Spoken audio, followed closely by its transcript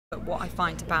But what I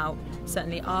find about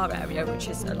certainly our area, which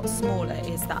is a lot smaller,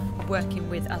 is that working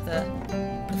with other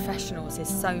professionals is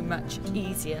so much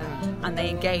easier, and they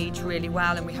engage really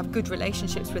well, and we have good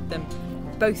relationships with them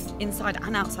both inside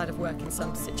and outside of work in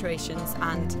some situations,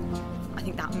 and I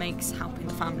think that makes helping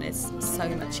the families so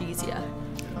much easier.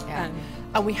 Yeah.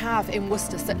 And we have in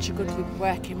Worcester such a good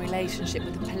working relationship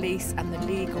with the police and the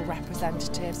legal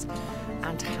representatives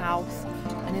and health,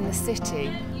 and in the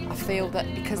city I feel that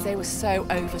because they were so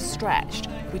overstretched,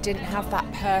 we didn't have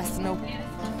that personal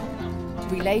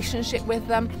relationship with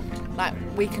them. Like,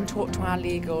 we can talk to our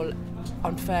legal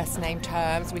on first name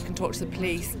terms, we can talk to the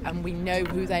police and we know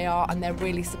who they are and they're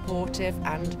really supportive,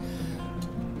 and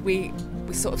we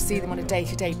sort of see them on a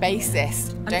day-to-day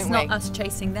basis, and don't it's we? not us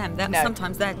chasing them. No.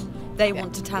 Sometimes they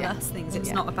want to tell us things. It's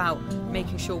Yeah. not about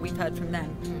making sure we've heard from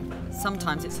them.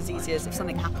 Sometimes it's as easy as if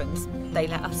something happens, they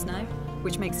let us know,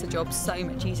 which makes the job so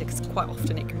much easier, because quite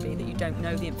often it can be that you don't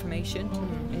know the information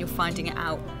and you're finding it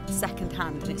out second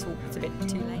hand and it's a bit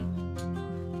too late.